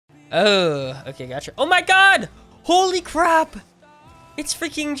Oh, okay, gotcha. Oh my god! Holy crap! It's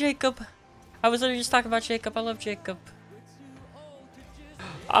freaking Jacob. I was literally just talking about Jacob. I love Jacob.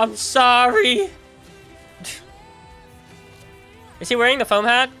 I'm sorry. Is he wearing the foam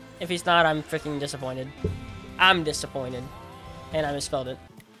hat? If he's not, I'm freaking disappointed. I'm disappointed. And I misspelled it.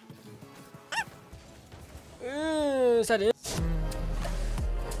 Is that it?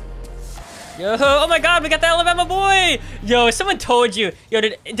 Yo, oh my god, we got the Alabama boy! Yo, someone told you. Yo,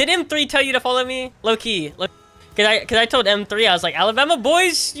 did M3 tell you to follow me? Low key. Cause I told M3, I was like, Alabama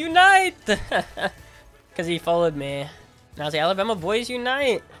boys unite! Cause he followed me. And I was like, Alabama boys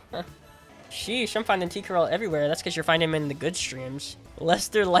unite! Sheesh, I'm finding T-Carell everywhere. That's cause you're finding him in the good streams.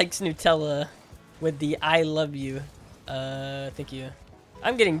 Lester likes Nutella with the I love you. Thank you.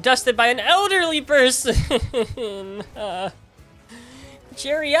 I'm getting dusted by an elderly person!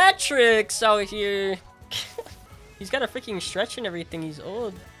 Geriatrics out here. He's got a freaking stretch and everything. He's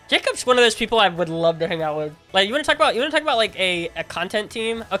old. Jacob's one of those people I would love to hang out with. Like, you want to talk about like a content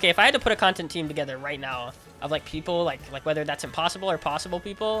team? Okay, if I had to put a content team together right now of like people, like whether that's impossible or possible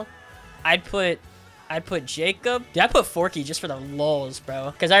people, I'd put Jacob. Dude, I'd put Forky just for the lulz,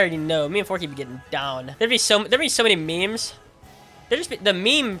 bro. Because I already know me and Forky be getting down. There'd be so many memes. There'd just be the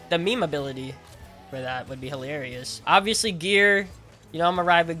meme ability for that would be hilarious. Obviously, Gear. You know I'm gonna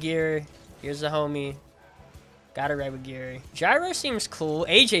ride with Gear. Here's the homie. Gotta ride with Gear. Gyro seems cool.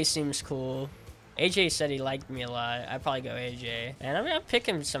 AJ seems cool. AJ said he liked me a lot. I'd probably go AJ. And I'm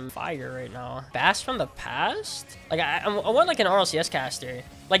picking some fire right now. Bass from the past? Like, I want like an RLCS caster.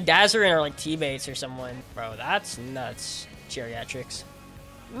 Like Dazzler or like T-Bates or someone. Bro, that's nuts. Geriatrics.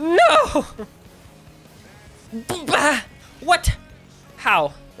 No! What?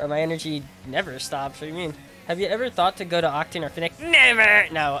 How? Bro, my energy never stops. What do you mean? Have you ever thought to go to Octane or Fennec?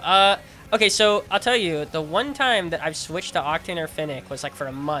 Never! No, okay, so I'll tell you, the one time that I've switched to Octane or Fennec was like for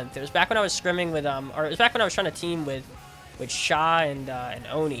a month. It was back when I was scrimming with, or it was back when I was trying to team with Sha and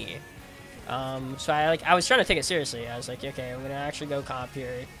Oni. So I was trying to take it seriously. I was like, okay, I'm gonna actually go comp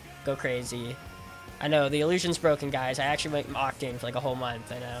here, go crazy. I know, the illusion's broken, guys. I actually went Octane for like a whole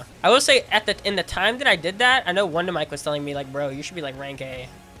month, I know. I will say, in the time that I did that, I know Wonder Mike was telling me like, bro, you should be like rank A.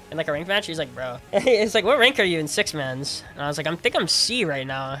 In like a rank match, he's like, bro. It's like, what rank are you in 6-mans? And I was like, I think I'm C right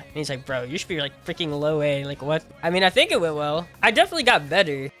now. And he's like, bro, you should be like freaking low A. Like, what? I mean, I think it went well. I definitely got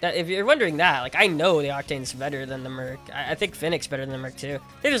better. That if you're wondering that, like, I know the Octane's better than the Merc. I think Fennec's better than the Merc too.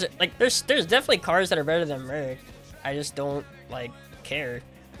 There's definitely cars that are better than Merc. I just don't like care.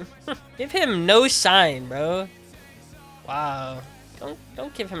 Give him no sign, bro. Wow.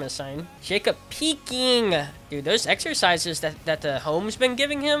 Don't give him a sign. Jacob peeking. Dude, those exercises that the home's been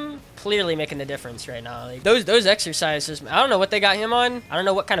giving him, clearly making the difference right now. Like, those exercises, I don't know what they got him on. I don't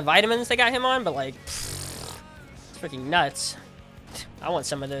know what kind of vitamins they got him on, but like, it's freaking nuts. I want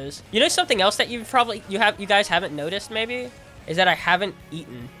some of those. You know something else that you guys haven't noticed maybe? Is that I haven't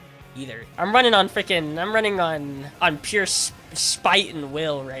eaten either. I'm running on pure spite and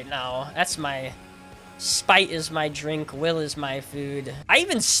will right now. That's my... Spite is my drink, will is my food. I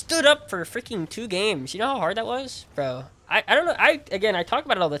even stood up for freaking 2 games. You know how hard that was? Bro, I don't know. I talk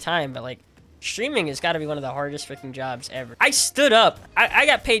about it all the time, but like, streaming has got to be one of the hardest freaking jobs ever. I stood up. I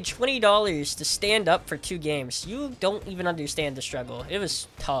got paid $20 to stand up for 2 games. You don't even understand the struggle. It was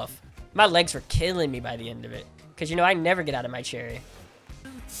tough. My legs were killing me by the end of it. Because, you know, I never get out of my chair.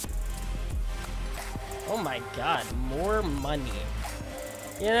 Oh my god, more money.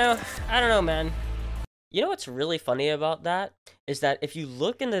 You know, I don't know, man. You know what's really funny about that? Is that if you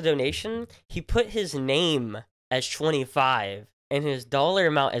look in the donation, he put his name as 25 and his dollar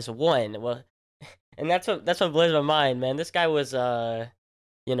amount as 1. Well, and that's what blows my mind, man. This guy was,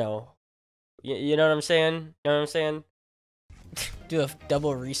 you know what I'm saying? You know what I'm saying? Do a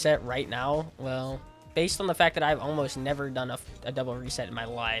double reset right now? Well, based on the fact that I've almost never done a double reset in my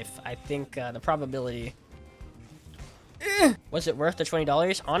life, I think the probability... Was it worth the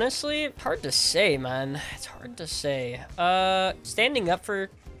 $20? Honestly, hard to say, man. It's hard to say. Standing up for a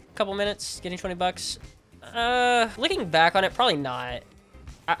couple minutes, getting 20 bucks. Looking back on it, probably not.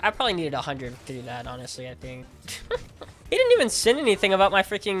 I probably needed 100 to do that, honestly, I think. He didn't even send anything about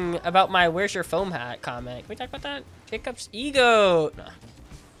my where's your foam hat comment. Can we talk about that? Jacob's ego. No.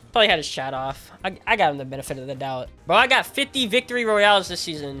 Probably had his chat off. I got him the benefit of the doubt. Bro, I got 50 victory royales this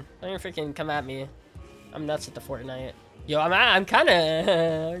season. Don't even freaking come at me. I'm nuts at the Fortnite. Yo, I'm kind of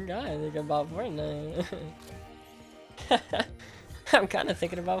thinking about Fortnite. I'm kind of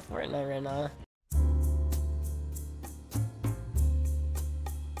thinking about Fortnite right now.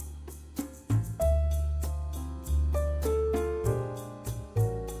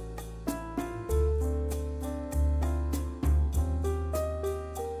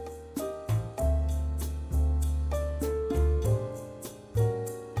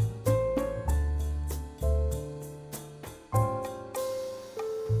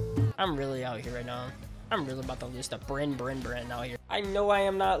 I'm really out here right now. I'm really about to lose to Bryn out here. I know I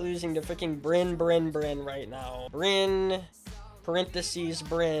am not losing to freaking Bryn right now. Bryn, parentheses,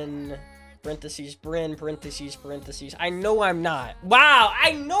 Bryn, parentheses, Bryn, parentheses, parentheses. I know I'm not. Wow,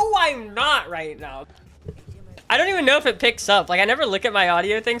 I know I'm not right now. I don't even know if it picks up. Like, I never look at my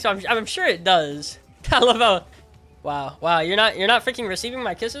audio thing, so I'm sure it does. I love how... Wow, you're not freaking receiving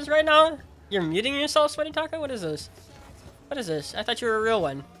my kisses right now? You're muting yourself, Sweaty Taco? What is this? What is this? I thought you were a real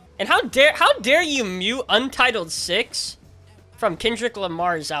one. And how dare you mute Untitled 6 from Kendrick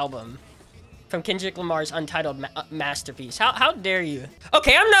Lamar's album? From Kendrick Lamar's Untitled Masterpiece. How dare you?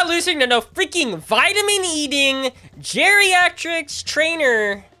 Okay, I'm not losing to no freaking vitamin eating geriatrics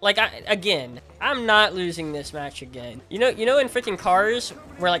trainer. Like, again, I'm not losing this match again. You know in freaking Cars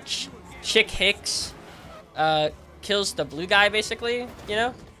where like Chick Hicks kills the blue guy basically, you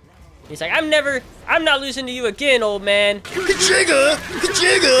know? He's like, I'm not losing to you again, old man. Ka-jigga!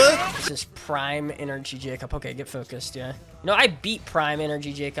 Ka-jigga! This is Prime Energy Jacob. Okay, get focused, yeah. No, I beat Prime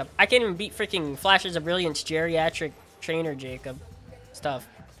Energy Jacob. I can't even beat freaking Flashes of Brilliance Geriatric Trainer Jacob. Stuff.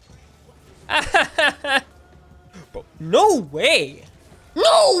 No way!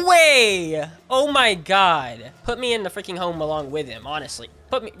 No way! Oh my god. Put me in the freaking home along with him, honestly.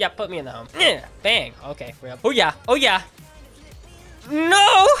 Put me in the home. Yeah, bang. Okay, we're up. Oh yeah, oh yeah.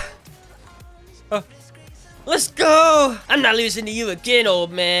 No! Oh. Let's go! I'm not losing to you again, old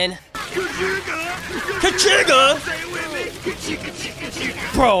man. Ka-chigga!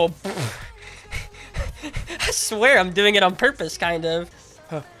 Bro. I swear I'm doing it on purpose, kind of.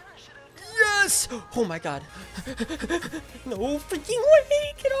 Yes! Oh my god. No freaking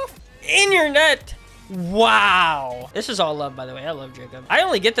way! Get off! In your net! Wow! This is all love, by the way. I love Jacob. I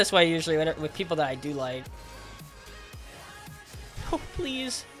only get this way usually with people that I do like. Oh,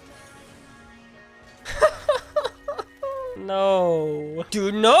 please. No.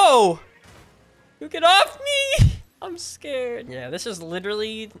 Dude, no! You get off me! I'm scared. Yeah, this is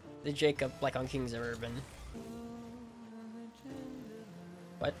literally the Jacob like on Kings of Urban.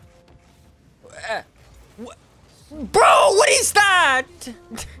 What? What? Bro, what is that?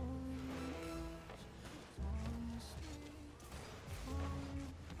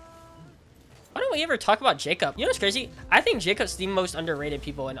 Why don't we ever talk about Jacob? You know what's crazy? I think Jacob's the most underrated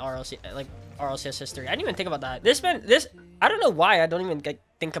people in RLCS history. I didn't even think about that. I don't know why I don't even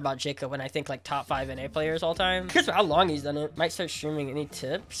think about Jacob when I think like top 5 NA players all time. Because of how long he's done it. Might start streaming. Any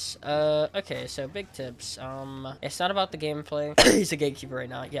tips? Okay, so big tips. It's not about the gameplay. He's a gatekeeper right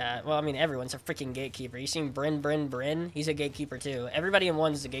now. Yeah, well, I mean, everyone's a freaking gatekeeper. You seen Bryn? He's a gatekeeper too. Everybody in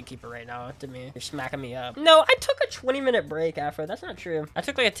one's a gatekeeper right now to me. You're smacking me up. No, I took a 20-minute break after. That's not true. I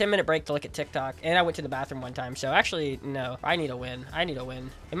took like a 10-minute break to look at TikTok, and I went to the bathroom one time. So actually, no. I need a win.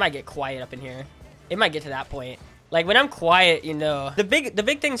 It might get quiet up in here. It might get to that point. Like, when I'm quiet, you know, the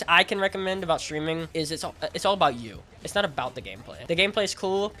big things I can recommend about streaming is it's all about you. It's not about the gameplay. The gameplay is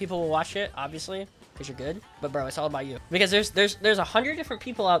cool. People will watch it, obviously, because you're good. But, bro, it's all about you. Because there's 100 different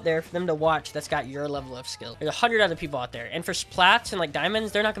people out there for them to watch that's got your level of skill. There's 100 other people out there. And for splats and, like,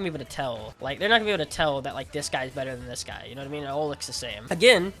 diamonds, they're not going to be able to tell. Like, they're not going to be able to tell that, like, this guy's better than this guy. You know what I mean? It all looks the same.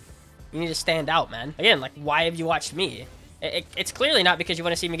 Again, you need to stand out, man. Again, like, why have you watched me? It's clearly not because you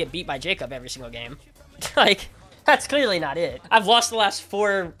want to see me get beat by Jacob every single game. Like... That's clearly not it. I've lost the last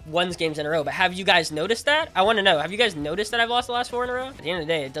 4 ones games in a row, but have you guys noticed that? I want to know. Have you guys noticed that I've lost the last 4 in a row? At the end of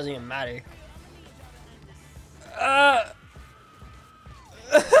the day, it doesn't even matter.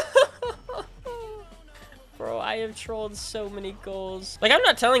 Bro, I have trolled so many goals. Like, I'm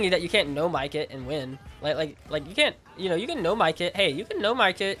not telling you that you can't no-mic it and win. Like you can't, you know, you can no-mic it. Hey, you can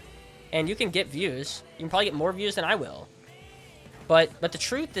no-mic it and you can get views. You can probably get more views than I will. But the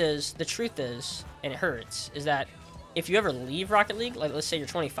truth is, and it hurts, is that if you ever leave Rocket League, like let's say you're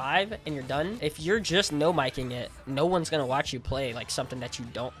 25 and you're done, if you're just no-micing it, no one's gonna watch you play like something that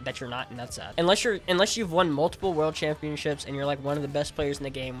you're not nuts at. Unless you've won multiple world championships and you're like one of the best players in the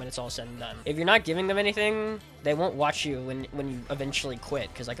game when it's all said and done. If you're not giving them anything, they won't watch you when you eventually quit,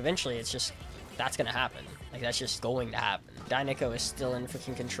 because like eventually it's just that's gonna happen. Like that's just going to happen. Dinoco is still in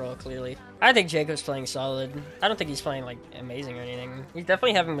freaking control, clearly. I think Jacob's playing solid. I don't think he's playing like amazing or anything. He's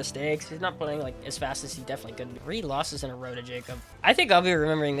definitely having mistakes. He's not playing like as fast as he definitely could be. 3 losses in a row to Jacob. I think I'll be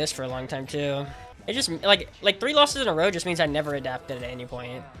remembering this for a long time too. It just like 3 losses in a row just means I never adapted at any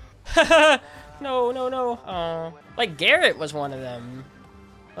point. No. Like Garrett was one of them.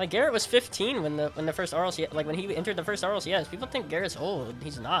 Like Garrett was 15 when the first RLCS, like when he entered the first RLCS. People think Garrett's old.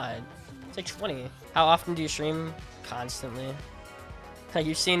 He's not. It's like 20. How often do you stream? Constantly. Like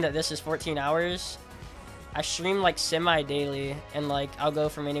you've seen that this is 14 hours. I stream like semi-daily, and like I'll go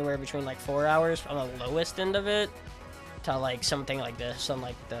from anywhere between like 4 hours on the lowest end of it to like something like this on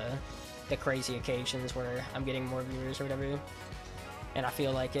like the crazy occasions where I'm getting more viewers or whatever. And I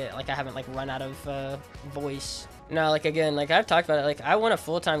feel like it, like I haven't like run out of voice. No, like again, like I've talked about it, like I want a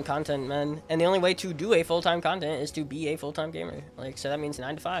full-time content, man. And the only way to do a full-time content is to be a full-time gamer. Like, so that means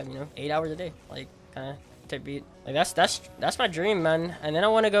 9 to 5, you know, 8 hours a day. Like, kind of type beat. Like that's my dream, man. And then I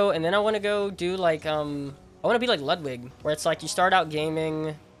want to go, do like, I want to be like Ludwig, where it's like you start out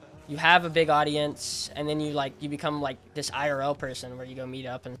gaming, you have a big audience, and then you become like this IRL person where you go meet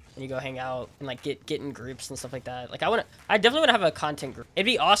up and you go hang out and like get in groups and stuff like that. Like I definitely want to have a content group. It'd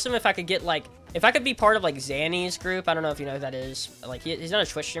be awesome if I could get like, if I could be part of like Zanny's group. I don't know if you know who that is. Like he's not a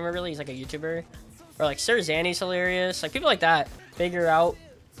Twitch streamer really, he's like a YouTuber. Or like Sir Zanny's hilarious. Like people like that. Figure out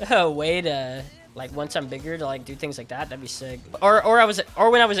a way to like once I'm bigger to like do things like that. That'd be sick. Or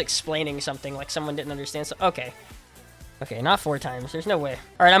when I was explaining something like someone didn't understand. So okay. Okay, not 4 times. There's no way.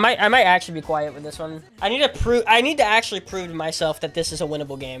 All right, I might actually be quiet with this one. I need to actually prove to myself that this is a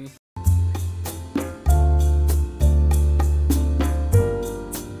winnable game.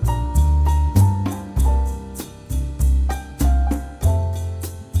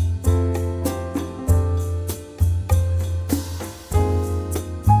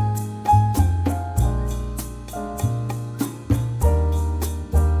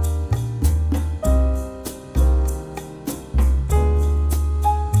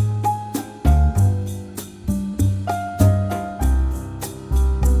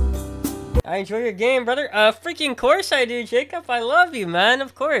 I enjoy your game, brother. Freaking course I do, Jacob. I love you, man.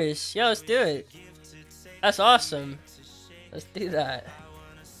 Of course. Yeah, let's do it. That's awesome. Let's do that.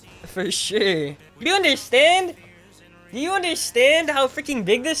 For sure. Do you understand? Do you understand how freaking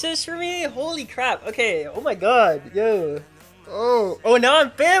big this is for me? Holy crap. Okay. Oh my god. Yo. Oh, now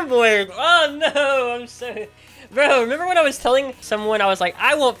I'm fanboying. Oh no. I'm so... Bro, remember when I was telling someone, I was like,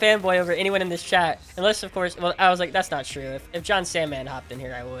 I won't fanboy over anyone in this chat. Unless, of course, well, I was like, that's not true. If John Sandman hopped in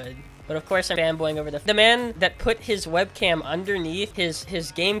here, I would. But of course, I'm fanboying over the man that put his webcam underneath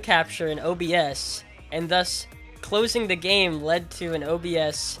his game capture in OBS, and thus closing the game led to an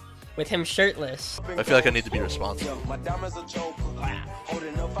OBS with him shirtless. I feel like I need to be responsible.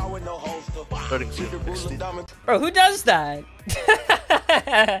 Starting soon. Bro, who does that?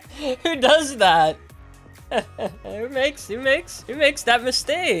 Who does that? Who makes that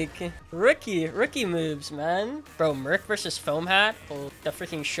mistake? Rookie moves, man. Bro, Merc versus Foam Hat. Oh, the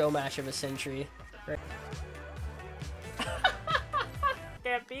freaking show match of a century.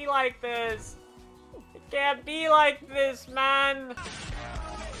 Can't be like this. It can't be like this, man.